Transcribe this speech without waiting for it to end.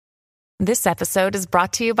This episode is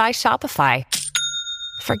brought to you by Shopify.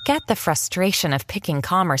 Forget the frustration of picking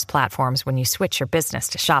commerce platforms when you switch your business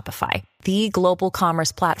to Shopify, the global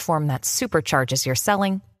commerce platform that supercharges your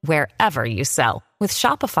selling wherever you sell. With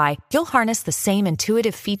Shopify, you'll harness the same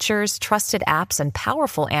intuitive features, trusted apps, and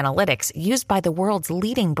powerful analytics used by the world's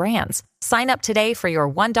leading brands. Sign up today for your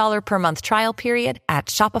 $1 per month trial period at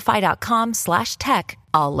shopify.com/tech,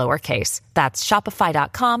 all lowercase. That's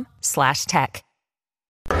shopify.com/tech.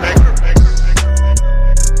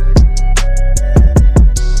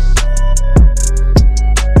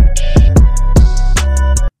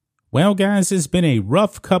 Well, guys, it's been a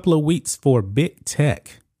rough couple of weeks for big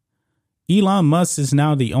tech. Elon Musk is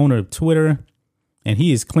now the owner of Twitter, and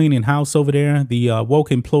he is cleaning house over there. The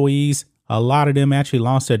woke employees, a lot of them actually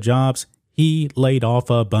lost their jobs. He laid off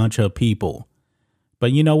a bunch of people.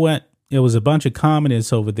 But you know what? It was a bunch of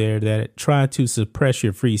communists over there that tried to suppress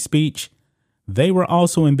your free speech. They were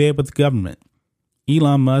also in bed with the government.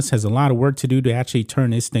 Elon Musk has a lot of work to do to actually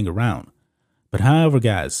turn this thing around. But however,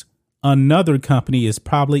 guys, another company is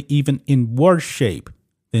probably even in worse shape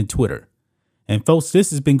than Twitter. And folks,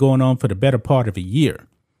 this has been going on for the better part of a year.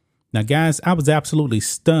 Now, guys, I was absolutely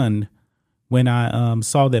stunned when I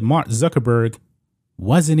saw that Mark Zuckerberg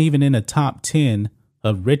wasn't even in the top 10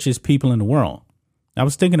 of richest people in the world. I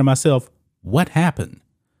was thinking to myself, what happened?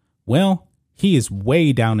 Well, he is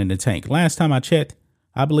way down in the tank. Last time I checked,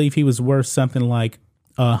 I believe he was worth something like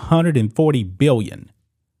 140 billion.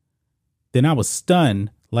 Then I was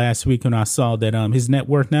stunned last week when I saw that his net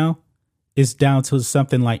worth now is down to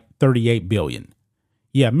something like 38 billion.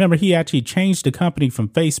 Yeah, remember he actually changed the company from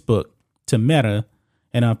Facebook to Meta,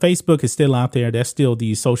 and Facebook is still out there. That's still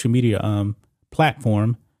the social media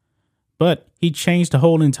platform, but he changed the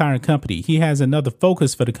whole entire company. He has another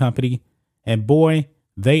focus for the company, and boy,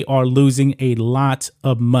 they are losing a lot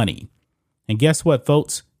of money. And guess what,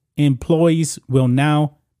 folks? Employees will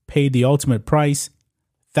now pay the ultimate price.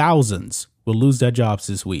 Thousands will lose their jobs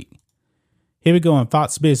this week. Here we go on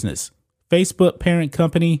Fox Business. Facebook parent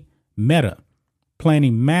company Meta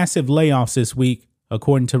planning massive layoffs this week,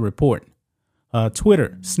 according to report.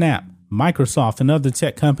 Twitter, Snap, Microsoft, and other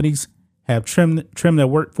tech companies have trimmed their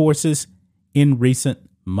workforces in recent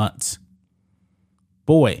months.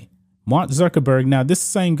 Boy, Mark Zuckerberg, now this is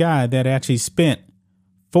the same guy that actually spent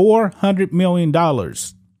 $400 million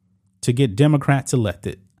to get Democrats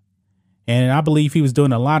elected. And I believe he was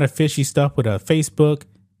doing a lot of fishy stuff with Facebook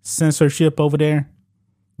censorship over there.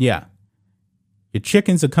 Yeah. Your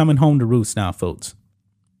chickens are coming home to roost now, folks.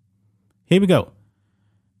 Here we go.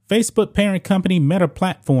 Facebook parent company Meta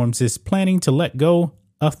Platforms is planning to let go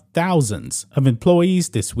of thousands of employees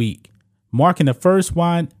this week, marking the first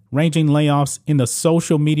wide-ranging layoffs in the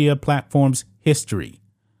social media platform's history,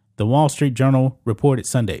 the Wall Street Journal reported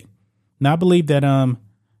Sunday. Now, I believe that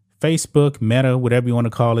Facebook, Meta, whatever you want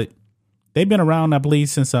to call it, they've been around, I believe,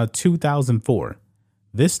 since 2004.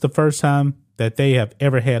 This is the first time that they have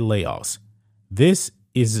ever had layoffs. This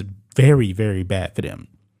is very, very bad for them.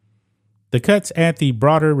 The cuts add the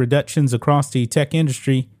broader reductions across the tech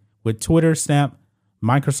industry, with Twitter, Snap,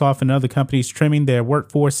 Microsoft, and other companies trimming their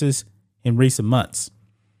workforces in recent months.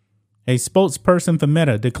 A spokesperson for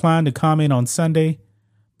Meta declined to comment on Sunday,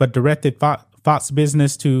 but directed Fox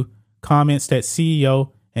Business to comments that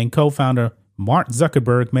CEO and co-founder Mark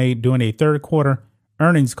Zuckerberg made during a third quarter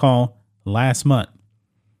earnings call last month.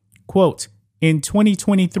 Quote, in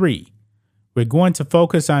 2023, we're going to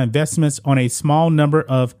focus our investments on a small number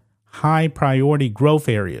of high priority growth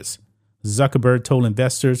areas, Zuckerberg told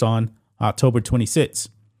investors on October 26.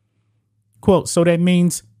 Quote, so that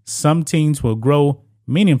means some teams will grow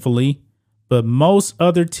meaningfully, but most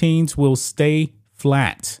other teams will stay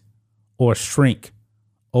flat or shrink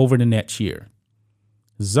over the next year.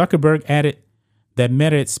 Zuckerberg added that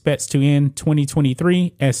Meta expects to end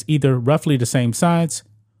 2023 as either roughly the same size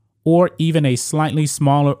or even a slightly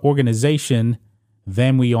smaller organization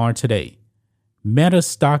than we are today. Meta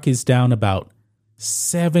stock is down about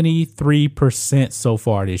 73% so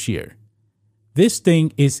far this year. This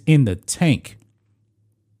thing is in the tank.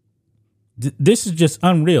 This is just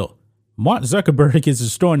unreal. Mark Zuckerberg is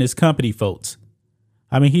destroying his company, folks.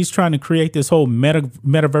 I mean, he's trying to create this whole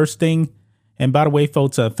metaverse thing. And by the way,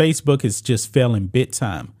 folks, Facebook is just failing big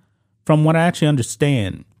time. From what I actually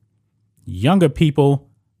understand, younger people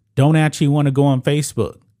don't actually want to go on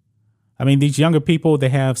Facebook. I mean, these younger people, they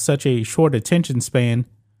have such a short attention span.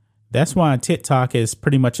 That's why TikTok has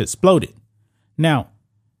pretty much exploded. Now,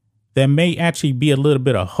 there may actually be a little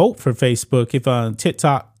bit of hope for Facebook if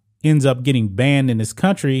TikTok ends up getting banned in this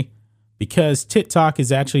country, because TikTok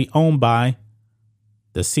is actually owned by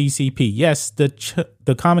the CCP. Yes,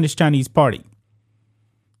 the Communist Chinese Party.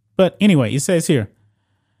 But anyway, it says here,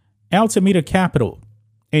 Alameda Capital,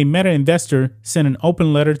 a Meta investor, sent an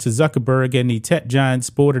open letter to Zuckerberg and the tech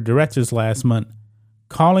giant's board of directors last month,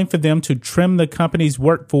 calling for them to trim the company's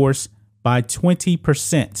workforce by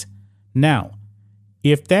 20%. Now,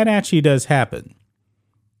 if that actually does happen,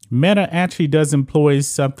 Meta actually does employ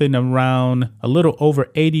something around a little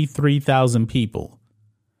over 83,000 people.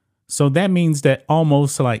 So that means that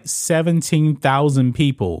almost like 17,000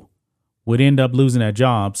 people would end up losing their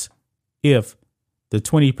jobs if the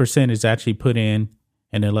 20% is actually put in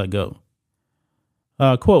and then let go.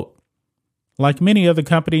 Quote, like many other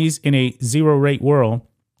companies in a zero rate world,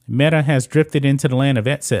 Meta has drifted into the land of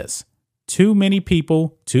excess. Too many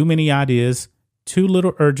people, too many ideas, too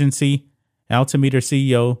little urgency, Altimeter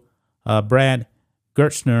CEO Brad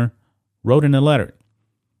Gerstner wrote in a letter.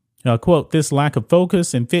 Quote, this lack of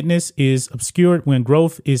focus and fitness is obscured when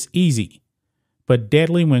growth is easy, but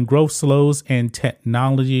deadly when growth slows and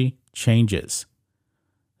technology changes.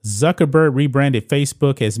 Zuckerberg rebranded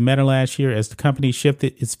Facebook as Meta last year as the company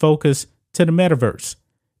shifted its focus to the metaverse,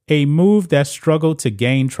 a move that struggled to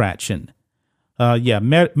gain traction.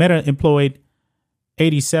 Meta employed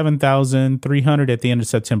 87,300 at the end of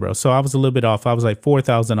September. So I was a little bit off. I was like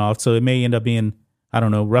 4,000 off. So it may end up being, I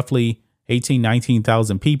don't know, roughly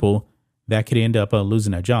 19,000 people that could end up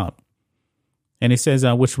losing their job. And it says,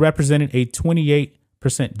 which represented a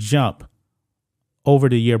 28% jump over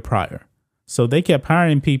the year prior. So they kept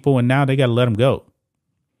hiring people and now they got to let them go.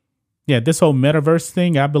 Yeah, this whole metaverse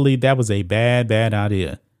thing, I believe that was a bad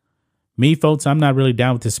idea. Me, folks, I'm not really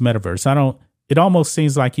down with this metaverse. It almost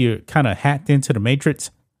seems like you're kind of hacked into the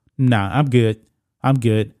matrix. Nah, I'm good. I'm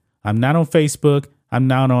not on Facebook. I'm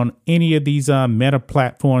not on any of these meta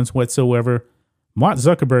platforms whatsoever. Mark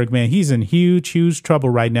Zuckerberg, man, he's in huge trouble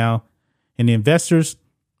right now. And the investors,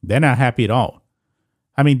 they're not happy at all.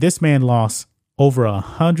 I mean, this man lost over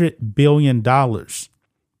 $100 billion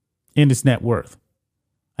in his net worth.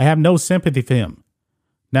 I have no sympathy for him.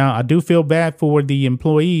 Now, I do feel bad for the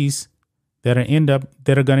employees that are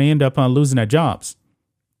going to end up losing their jobs.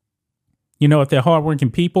 You know, if they're hardworking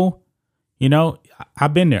people, you know,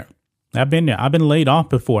 I've been there. I've been laid off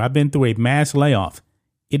before. I've been through a mass layoff.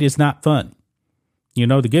 It is not fun. You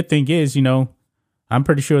know, the good thing is, you know, I'm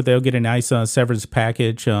pretty sure they'll get a nice severance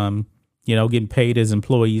package, getting paid as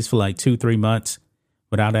employees for like 2-3 months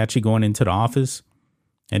without actually going into the office.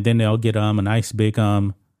 And then they'll get a nice big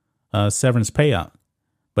severance payout.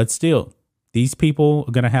 But still, these people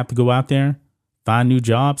are going to have to go out there, find new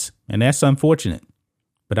jobs, and that's unfortunate.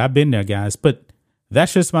 But I've been there, guys. But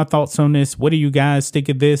that's just my thoughts on this. What do you guys think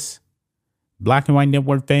of this? Black and White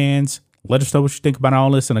Network fans, let us know what you think about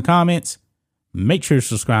all this in the comments. Make sure to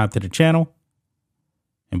subscribe to the channel,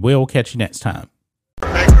 and we'll catch you next time.